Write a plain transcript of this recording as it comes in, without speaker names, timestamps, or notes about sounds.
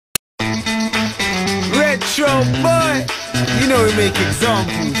Control boy, you know we make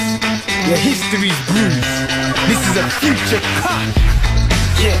examples. Your history's bruised. This is a future cut.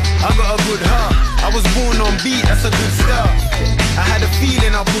 Yeah, I got a good heart. I was born on beat, that's a good start. I had a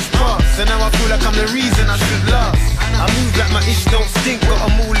feeling I pushed past, and now I feel like I'm the reason I should last. I move like my ish don't stink, but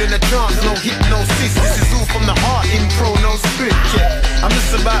I'm all in a trance. No hypnosis, this is all from the heart. Impro, no script, yeah. I'm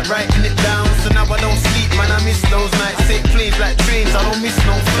just about writing it down, so now I don't sleep, man, I miss those nights. Take planes like trains, I don't miss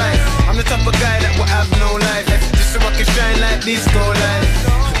no flights. I'm the type of guy that will have no life, just so I can shine like this, go live.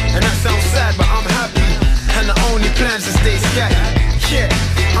 And that sounds sad, but I'm happy, and the only plan's to stay scatty. Yeah,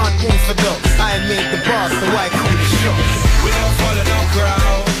 unorthodox, I made the bars, so I call the shots. We don't follow no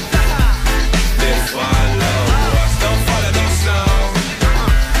crowd, they follow us. Don't follow no sound,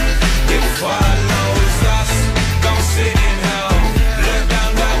 it follows us. Don't sit in hell, look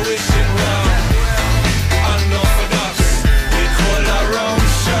down that wishing well. Unorthodox, we call our own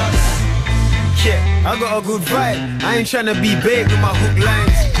shots. Yeah, I got a good vibe, I ain't tryna be big with my hook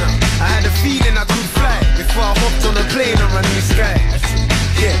lines. I had a feeling I could fly before I hopped on a plane or a new sky.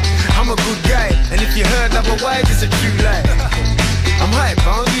 Yeah, I'm a good guy, and if you heard otherwise, it's a true lie.